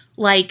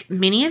 Like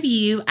many of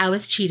you, I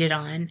was cheated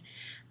on.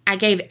 I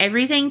gave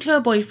everything to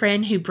a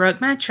boyfriend who broke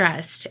my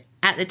trust.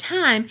 At the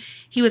time,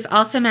 he was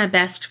also my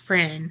best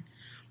friend.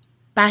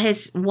 By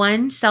his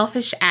one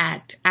selfish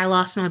act, I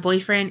lost my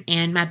boyfriend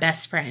and my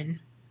best friend.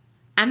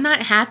 I'm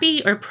not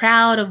happy or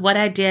proud of what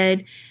I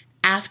did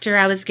after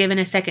I was given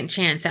a second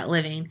chance at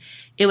living.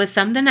 It was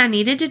something I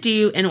needed to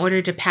do in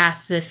order to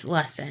pass this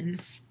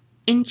lesson.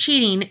 In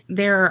cheating,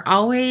 there are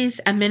always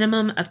a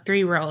minimum of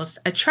 3 roles,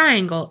 a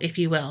triangle, if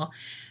you will.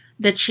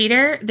 The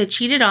cheater, the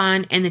cheated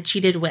on, and the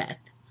cheated with.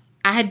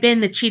 I had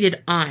been the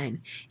cheated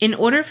on. In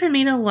order for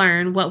me to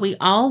learn what we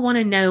all want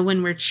to know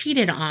when we're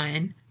cheated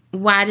on,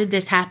 why did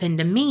this happen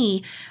to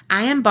me,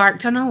 I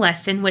embarked on a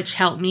lesson which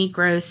helped me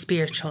grow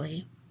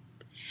spiritually.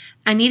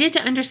 I needed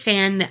to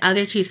understand the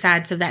other 2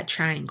 sides of that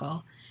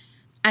triangle.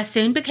 I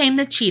soon became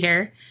the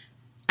cheater.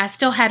 I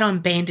still had on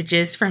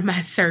bandages from my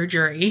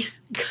surgery.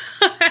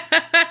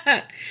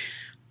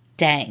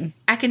 Dang.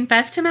 I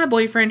confessed to my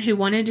boyfriend who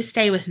wanted to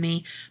stay with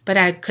me, but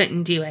I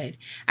couldn't do it.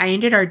 I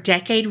ended our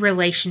decade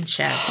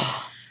relationship.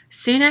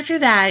 Soon after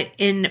that,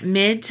 in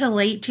mid to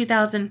late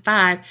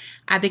 2005,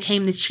 I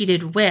became the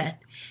cheated with,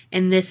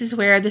 and this is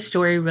where the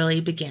story really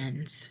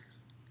begins.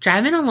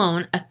 Driving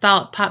alone, a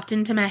thought popped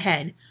into my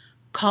head.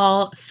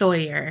 Call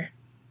Sawyer.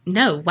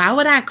 No, why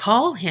would I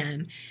call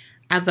him?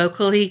 I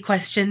vocally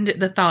questioned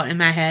the thought in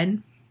my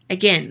head.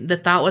 Again, the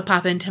thought would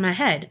pop into my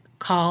head.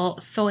 Call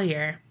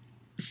Sawyer.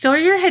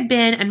 Sawyer had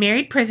been a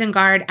married prison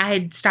guard I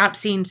had stopped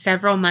seeing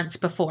several months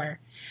before.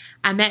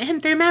 I met him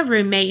through my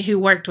roommate who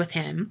worked with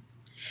him.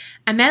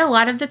 I met a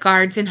lot of the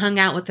guards and hung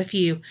out with a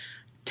few.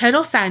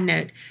 Total side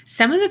note,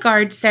 some of the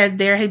guards said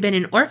there had been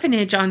an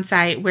orphanage on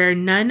site where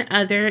none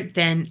other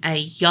than a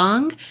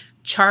young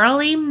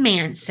Charlie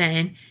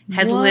Manson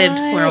had lived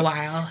for a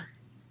while.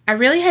 I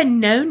really had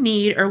no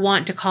need or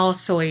want to call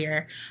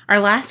Sawyer.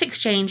 Our last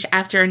exchange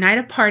after a night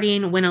of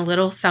partying went a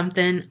little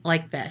something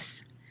like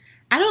this.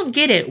 I don't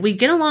get it. We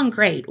get along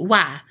great.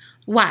 Why?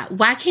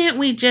 Why can't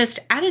we just,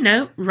 I don't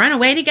know, run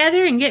away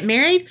together and get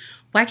married?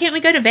 Why can't we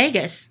go to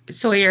Vegas?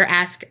 Sawyer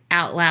asked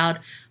out loud.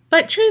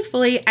 But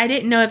truthfully, I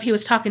didn't know if he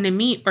was talking to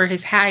me or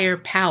his higher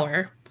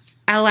power.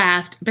 I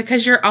laughed,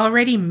 because you're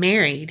already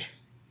married.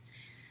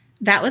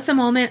 That was the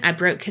moment I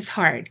broke his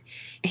heart.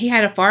 He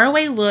had a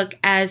faraway look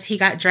as he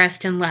got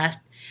dressed and left.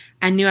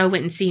 I knew I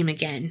wouldn't see him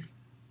again.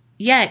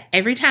 Yet,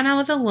 every time I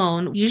was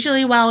alone,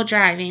 usually while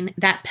driving,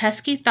 that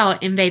pesky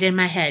thought invaded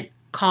my head.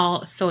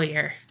 Call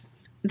Sawyer.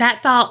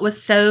 That thought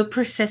was so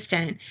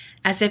persistent,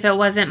 as if it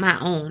wasn't my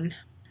own.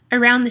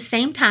 Around the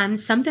same time,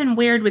 something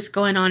weird was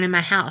going on in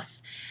my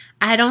house.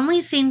 I had only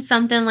seen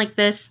something like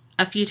this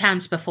a few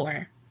times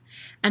before.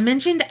 I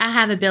mentioned I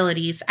have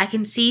abilities. I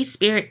can see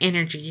spirit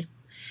energy.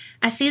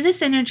 I see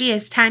this energy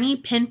as tiny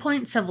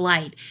pinpoints of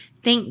light,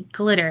 think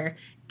glitter,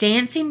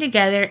 dancing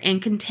together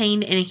and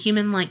contained in a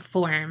human-like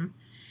form.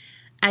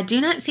 I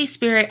do not see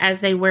spirit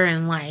as they were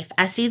in life.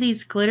 I see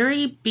these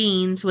glittery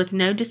beings with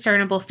no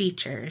discernible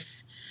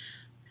features.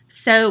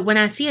 So when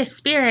I see a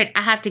spirit,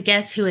 I have to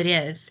guess who it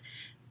is.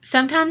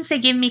 Sometimes they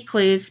give me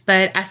clues,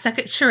 but I suck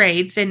at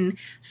charades and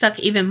suck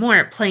even more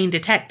at playing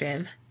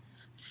detective.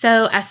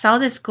 So I saw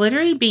this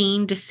glittery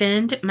being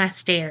descend my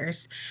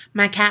stairs.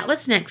 My cat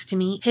was next to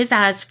me. His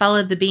eyes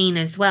followed the being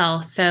as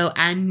well, so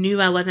I knew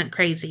I wasn't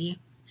crazy.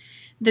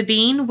 The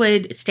being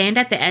would stand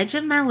at the edge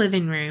of my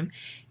living room.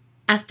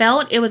 I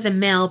felt it was a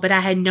male, but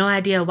I had no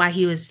idea why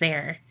he was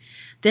there.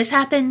 This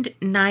happened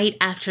night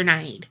after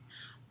night.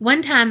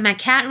 One time, my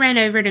cat ran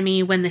over to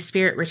me when the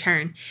spirit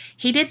returned.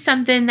 He did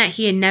something that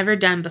he had never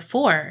done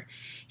before.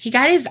 He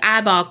got his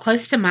eyeball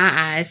close to my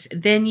eyes,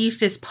 then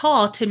used his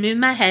paw to move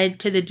my head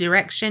to the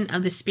direction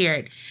of the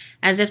spirit,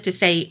 as if to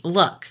say,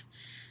 look.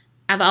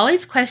 I've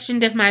always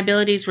questioned if my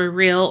abilities were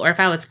real or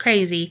if I was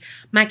crazy.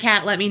 My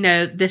cat let me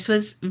know this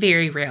was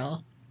very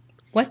real.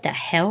 What the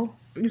hell?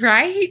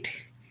 Right?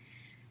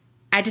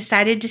 I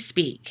decided to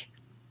speak.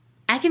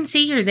 I can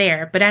see you're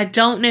there, but I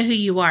don't know who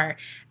you are.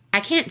 I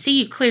can't see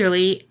you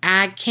clearly.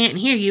 I can't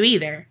hear you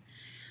either.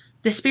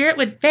 The spirit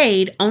would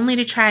fade, only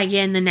to try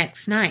again the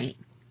next night.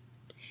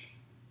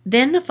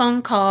 Then the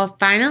phone call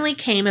finally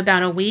came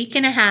about a week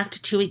and a half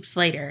to 2 weeks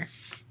later.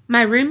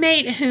 My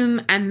roommate,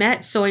 whom I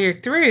met Sawyer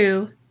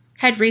through,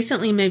 had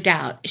recently moved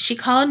out. She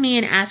called me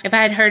and asked if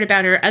I had heard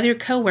about her other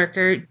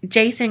coworker,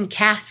 Jason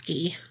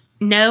Caskey.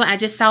 No, I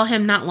just saw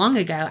him not long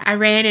ago. I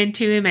ran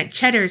into him at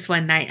Cheddar's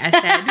one night, I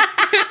said.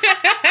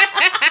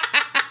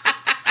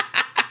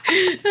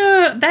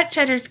 That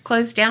Cheddar's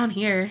closed down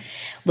here.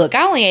 Look,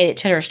 I only ate at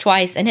Cheddar's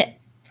twice, and it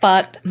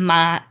fucked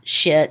my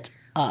shit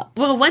up.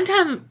 Well, one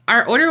time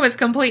our order was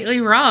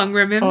completely wrong,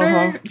 remember?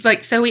 Uh-huh. It's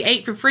like, so we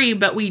ate for free,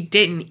 but we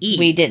didn't eat.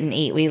 We didn't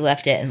eat. We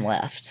left it and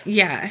left.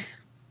 Yeah.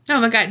 Oh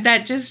my God,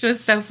 that just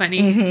was so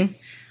funny. Mm-hmm.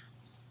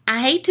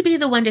 I hate to be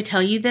the one to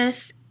tell you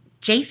this.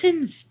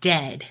 Jason's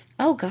dead.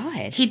 Oh,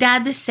 God. He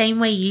died the same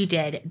way you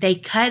did. They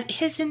cut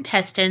his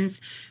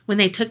intestines when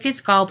they took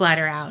his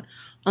gallbladder out.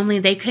 Only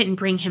they couldn't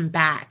bring him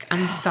back.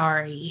 I'm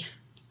sorry.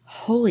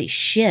 Holy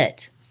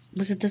shit.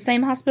 Was it the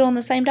same hospital and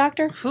the same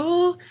doctor?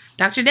 Ooh,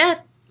 Dr.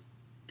 Death.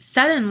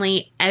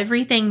 Suddenly,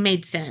 everything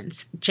made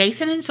sense.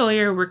 Jason and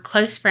Sawyer were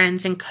close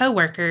friends and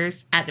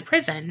co-workers at the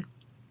prison.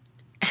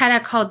 Had I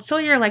called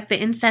Sawyer like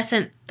the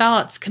incessant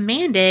thoughts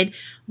commanded,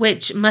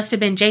 which must have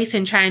been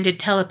Jason trying to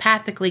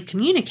telepathically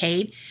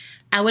communicate,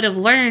 I would have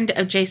learned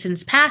of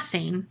Jason's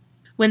passing.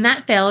 When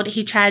that failed,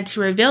 he tried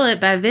to reveal it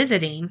by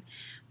visiting.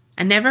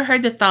 I never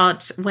heard the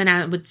thoughts when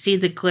I would see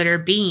the glitter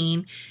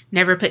being,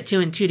 never put two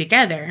and two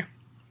together.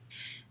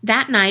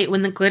 That night,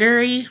 when the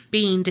glittery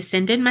being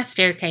descended my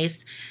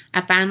staircase,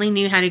 I finally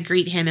knew how to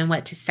greet him and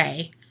what to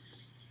say.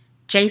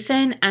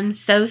 Jason, I'm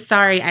so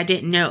sorry I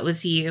didn't know it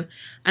was you.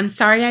 I'm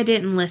sorry I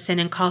didn't listen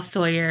and call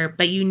Sawyer,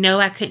 but you know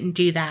I couldn't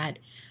do that.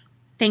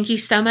 Thank you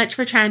so much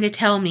for trying to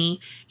tell me.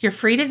 You're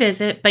free to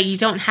visit, but you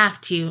don't have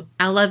to.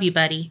 I love you,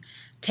 buddy.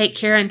 Take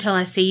care until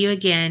I see you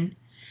again,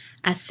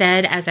 I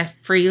said as I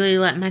freely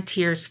let my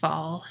tears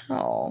fall.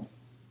 Oh.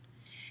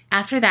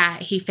 After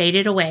that, he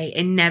faded away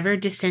and never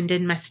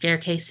descended my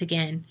staircase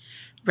again.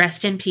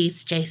 Rest in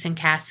peace, Jason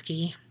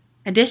Caskey.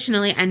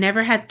 Additionally, I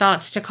never had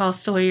thoughts to call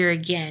Sawyer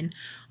again.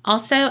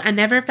 Also, I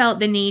never felt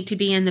the need to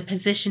be in the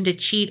position to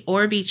cheat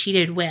or be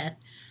cheated with.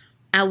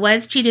 I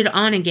was cheated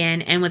on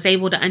again and was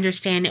able to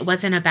understand it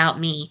wasn't about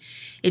me.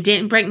 It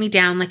didn't break me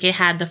down like it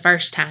had the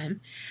first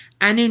time.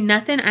 I knew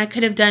nothing I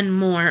could have done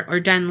more or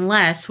done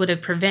less would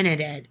have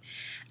prevented it.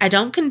 I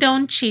don't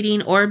condone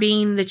cheating or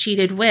being the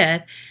cheated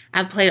with.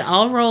 I've played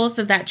all roles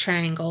of that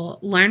triangle.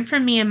 Learn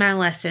from me and my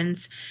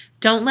lessons.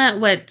 Don't let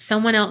what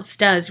someone else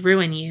does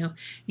ruin you.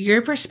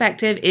 Your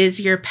perspective is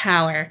your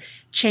power.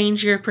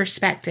 Change your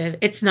perspective.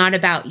 It's not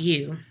about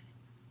you.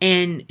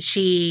 And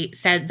she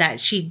said that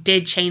she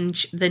did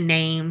change the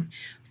name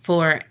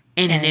for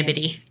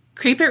anonymity.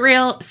 Creep It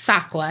Real,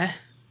 Sakwa.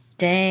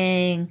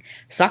 Dang.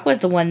 Sakwa's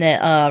the one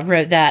that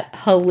wrote that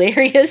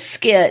hilarious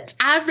skit.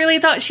 I really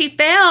thought she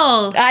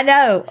fell. I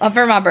know.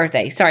 For my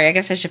birthday. Sorry, I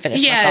guess I should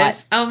finish my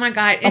thought. Oh my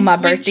God. On my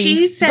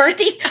birthday.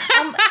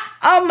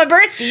 On my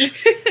birthday.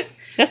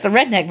 That's the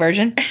redneck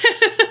version.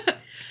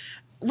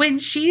 When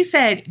she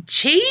said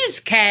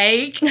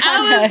cheesecake,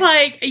 I was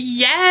like,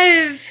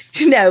 yes.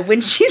 You know,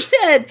 when she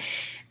said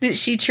that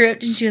she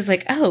tripped and she was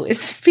like, oh, it's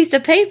this piece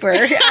of paper.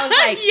 I was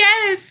like,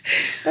 yes.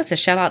 That's a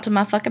shout out to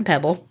my fucking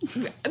Pebble.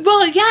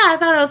 Well, yeah, I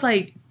thought I was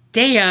like,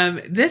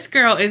 damn, this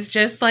girl is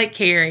just like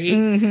Carrie.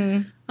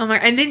 Mm-hmm. Oh my!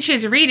 And then she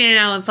was reading, and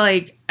I was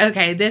like,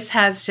 okay, this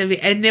has to be.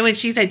 And then when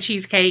she said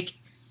cheesecake,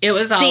 it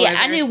was all. See, over.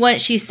 I knew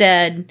once she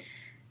said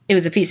it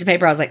was a piece of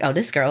paper, I was like, oh,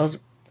 this girl's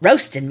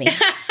roasting me,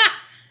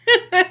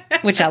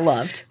 which I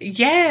loved.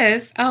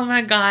 Yes. Oh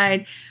my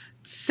God,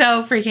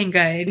 so freaking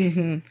good.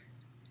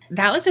 Mm-hmm.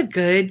 That was a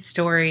good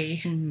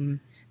story. Mm-hmm.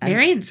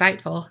 Very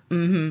insightful.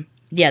 Mm-hmm.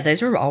 Yeah,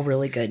 those were all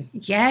really good.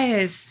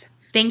 Yes.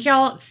 Thank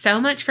y'all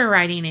so much for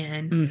writing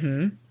in.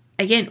 Mm-hmm.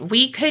 Again,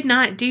 we could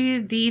not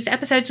do these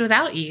episodes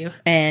without you.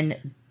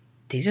 And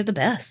these are the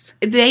best.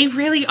 They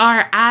really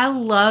are. I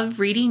love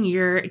reading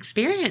your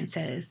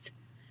experiences.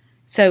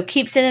 So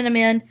keep sending them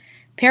in.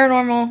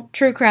 Paranormal,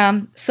 true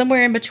crime,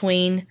 somewhere in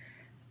between.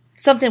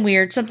 Something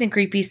weird, something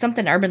creepy,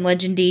 something urban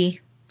legendy.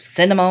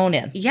 Send them on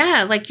in.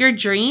 Yeah, like your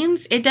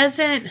dreams, it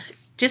doesn't...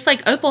 Just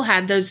like Opal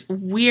had those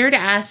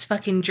weird-ass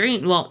fucking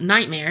dreams. Well,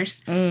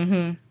 nightmares.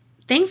 Mm-hmm.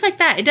 Things like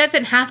that. It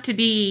doesn't have to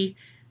be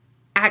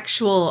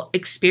actual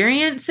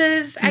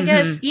experiences, I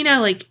guess. You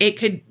know, like it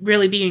could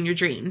really be in your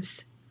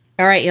dreams.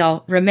 All right,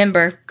 y'all.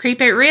 Remember,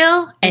 Creep it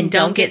real and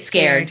don't get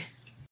scared.